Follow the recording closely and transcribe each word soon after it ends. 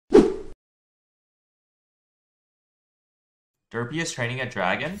Derpy is training a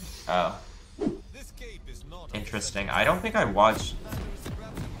dragon? Oh. Interesting. I don't think I watched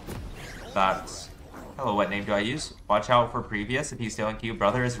that. Hello, what name do I use? Watch out for previous if he's still in queue.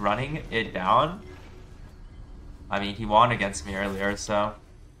 Brother is running it down. I mean, he won against me earlier, so.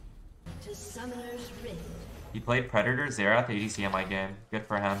 He played Predator Xerath ADC in my game. Good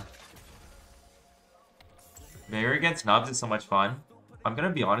for him. Veigar against Nubs is so much fun. I'm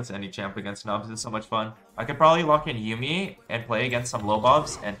gonna be honest, any champ against Nubs is so much fun. I could probably lock in Yuumi and play against some low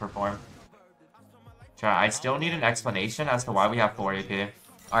buffs and perform. Chat, I still need an explanation as to why we have 4 AP.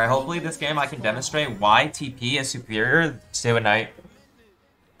 Alright, hopefully this game I can demonstrate why TP is superior to Ignite.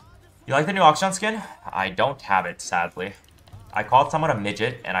 You like the new Akshan skin? I don't have it, sadly. I called someone a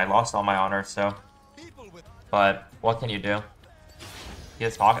midget and I lost all my honor, so. But what can you do? He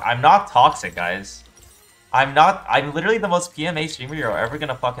is I'm not toxic, guys. I'm literally the most PMA streamer you're ever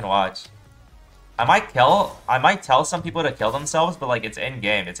gonna fucking watch. I might tell some people to kill themselves, but like it's in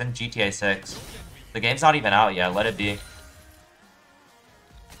game. It's in GTA 6. The game's not even out yet. Let it be.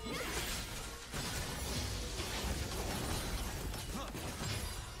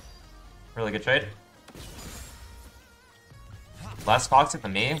 Really good trade. Less toxic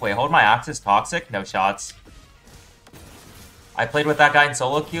than me. Wait, hold my axe is toxic? No shots. I played with that guy in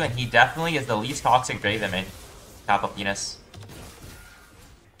solo queue, and he definitely is the least toxic Draven main. Kappa penis.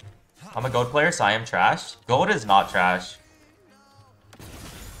 I'm a gold player, so I am trash. Gold is not trash.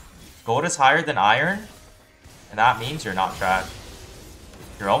 Gold is higher than iron, and that means you're not trash.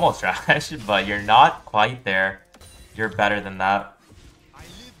 You're almost trash, but you're not quite there. You're better than that.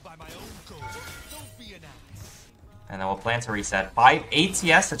 And then we'll plan to reset. 8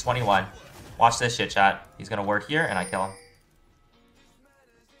 CS to 21. Watch this shit, chat. He's gonna work here, and I kill him.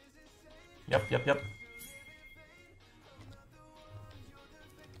 Yep.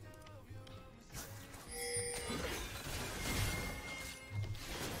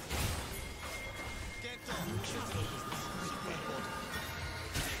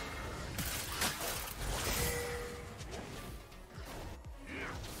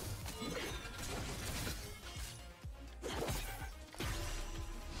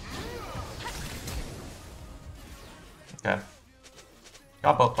 Okay.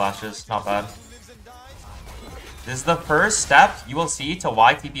 Got both flashes, not bad. This is the first step you will see to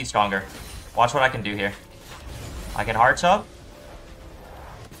why TP stronger. Watch what I can do here. I can hard shove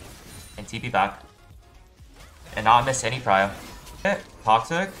and TP back and not miss any prio. Okay,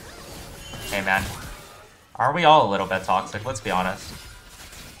 toxic. Hey man, aren't we all a little bit toxic? Let's be honest.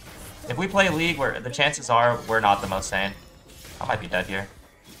 If we play League, where the chances are we're not the most sane. I might be dead here.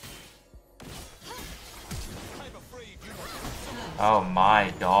 Oh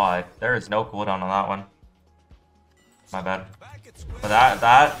my god. There is no cooldown on that one. My bad. But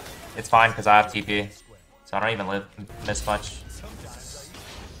that it's fine because I have TP. So I don't even miss much.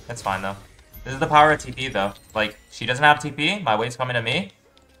 It's fine though. This is the power of TP though. Like, she doesn't have TP, my wave's coming to me.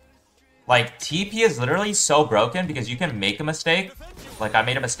 Like, TP is literally so broken because you can make a mistake. Like, I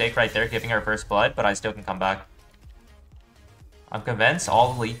made a mistake right there giving her first blood, but I still can come back. I'm convinced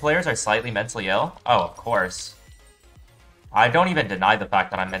all League players are slightly mentally ill. Oh, of course. I don't even deny the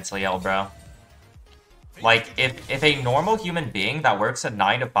fact that I'm mentally ill, bro. Like, if a normal human being that works at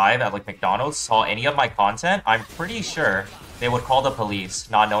 9 to 5 at, like, McDonald's saw any of my content, I'm pretty sure they would call the police,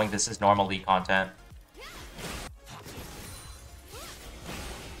 not knowing this is normal League content.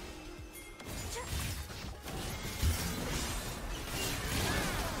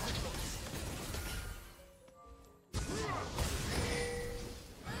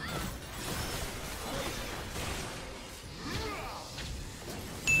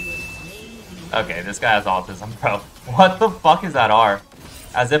 Okay, this guy has autism, bro. What the fuck is that R?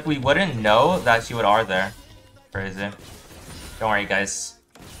 As if we wouldn't know that she would R there. Crazy. Don't worry, guys.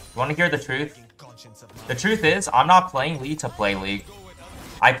 You want to hear the truth? The truth is, I'm not playing League to play League.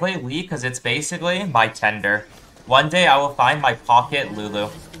 I play League because it's basically my tender. One day I will find my pocket Lulu.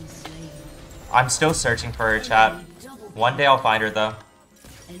 I'm still searching for her, chat. One day I'll find her, though.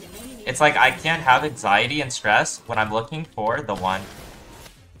 It's like I can't have anxiety and stress when I'm looking for the one.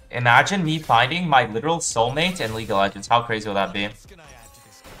 Imagine me finding my literal soulmate in League of Legends. How crazy will that be?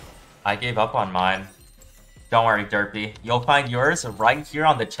 I gave up on mine. Don't worry, Derpy. You'll find yours right here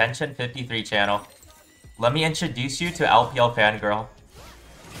on the Chen 53 channel. Let me introduce you to LPL Fangirl.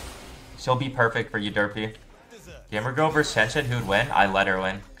 She'll be perfect for you, Derpy. Gamer Girl vs Chen, who'd win? I let her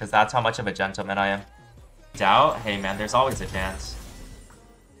win, because that's how much of a gentleman I am. Doubt? Hey man, there's always a chance.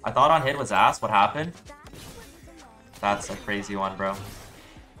 I thought on hit was ass. What happened? That's a crazy one, bro.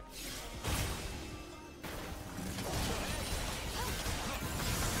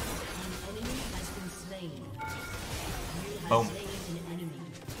 Boom.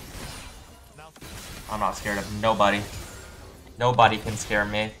 I'm not scared of nobody. Nobody can scare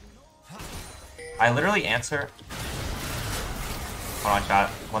me. I literally answer... Hold on,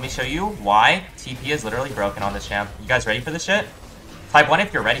 chat. Let me show you why TP is literally broken on this champ. You guys ready for this shit? Type 1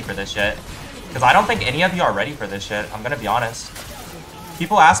 if you're ready for this shit. Because I don't think any of you are ready for this shit. I'm gonna be honest.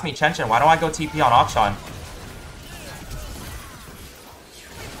 People ask me, Chen, why don't I go TP on Akshan?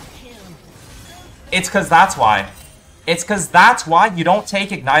 It's because that's why. It's because that's why you don't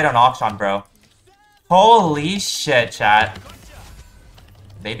take Ignite on Akshan, bro. Holy shit, chat.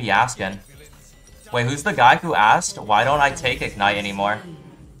 They be asking. Wait, who's the guy who asked, why don't I take Ignite anymore?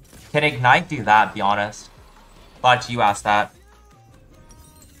 Can Ignite do that, be honest? But you asked that.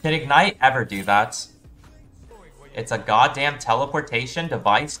 Can Ignite ever do that? It's a goddamn teleportation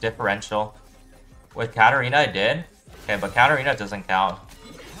device differential. With Katarina, it did. Okay, but Katarina doesn't count.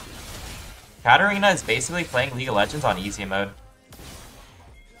 Katarina is basically playing League of Legends on easy mode.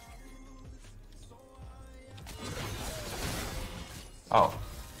 Oh.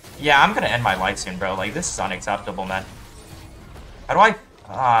 Yeah, I'm gonna end my life soon, bro. Like, this is unacceptable, man. How do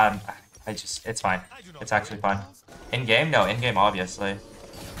I... it's fine. It's actually fine. In-game? No, in-game, obviously.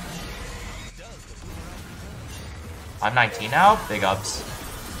 I'm 19 now? Big ups.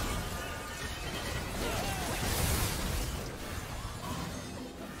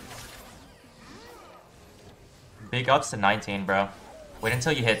 Big ups to 19, bro. Wait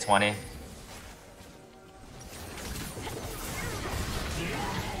until you hit 20.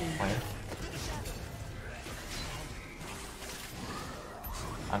 Wait.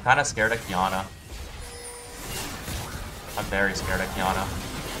 I'm kind of scared of Kiana. I'm very scared of Kiana.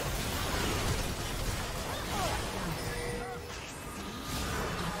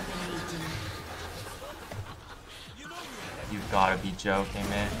 You've gotta be joking,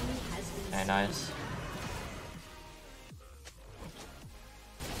 man. Okay, nice.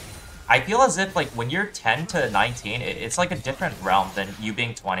 I feel as if, like, when you're 10 to 19, it's like a different realm than you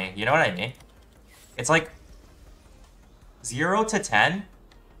being 20. You know what I mean? It's like 0 to 10,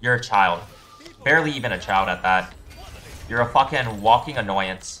 you're a child. Barely even a child at that. You're a fucking walking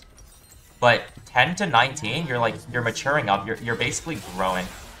annoyance. But 10 to 19, you're like, you're maturing up. You're basically growing.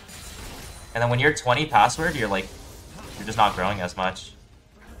 And then when you're 20 password, you're like, you're just not growing as much.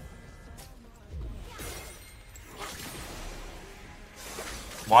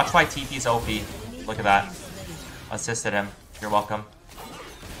 Watch why TP's OP. Look at that. Assisted him. You're welcome.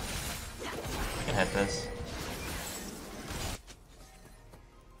 We can hit this.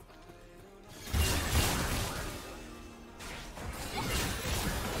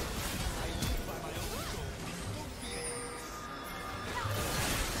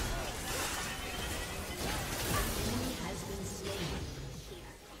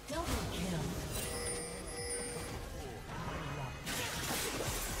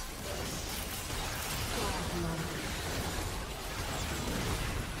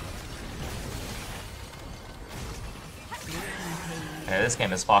 Okay, this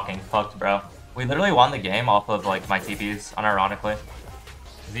game is fucking fucked, bro. We literally won the game off of, like, my TPs, unironically.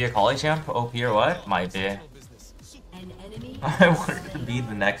 Is he a college champ? OP or what? Might be. I wanted to be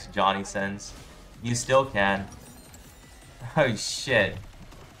the next Johnny Sins. You still can. Oh, shit.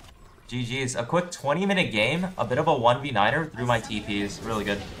 GG's. A quick 20-minute game, a bit of a 1v9er through my TPs. Really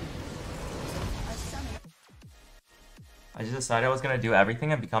good. I just decided I was gonna do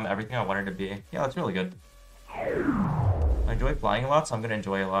everything and become everything I wanted to be. Yeah, that's really good. I enjoy flying a lot, so I'm gonna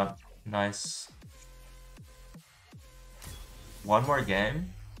enjoy a lot. Nice. One more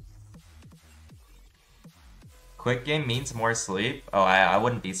game. Quick game means more sleep. Oh, I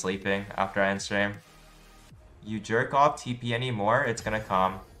wouldn't be sleeping after I end stream. You jerk off TP anymore, it's gonna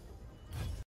come.